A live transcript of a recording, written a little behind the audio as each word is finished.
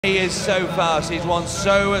He is so fast, he's won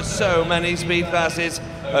so many speed passes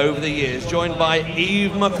over the years, joined by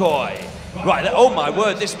Eve McCoy. Right, oh my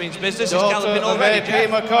word, this means business. He's galloping already, Jeff. Eve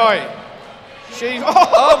McCoy. She's...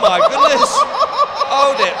 Oh my goodness!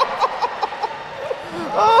 Hold it!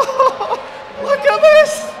 Oh, look at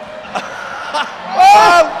this!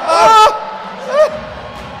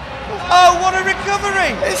 Oh, what a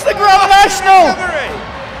recovery! It's the Grand National! Recovery.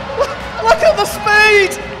 Look at the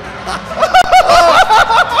speed!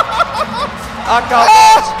 I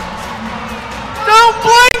can't. Don't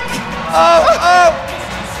blink!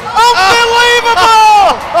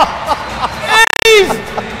 Unbelievable! Eve!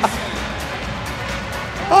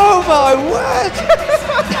 Oh my word!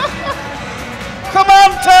 Come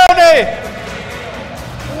on, Tony!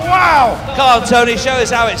 Wow! Come on, Tony, show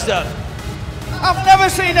us how it's done. I've never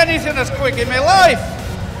seen anything as quick in my life.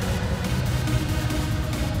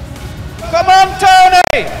 Come on,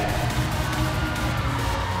 Tony!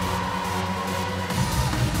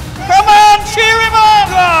 Come on, cheer him on!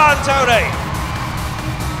 Come on, Tony!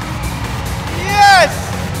 Yes!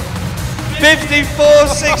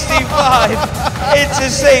 54.65 into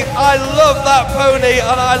seat. I love that pony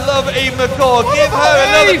and I love Eve McCaw. Give her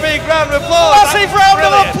another big round of applause. Massive round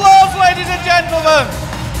of applause, ladies and gentlemen.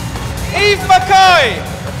 Eve McCoy,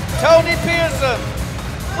 Tony Pearson.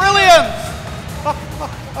 Brilliant!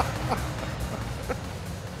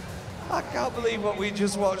 I can't believe what we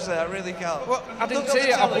just watched there. I really can't. Well, I didn't see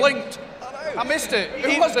it. I blinked. I missed it.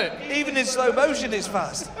 Who was it? Even in slow motion, it's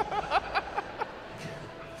fast.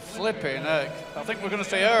 Flipping heck. I think we're going to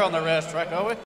see her on the racetrack, are we?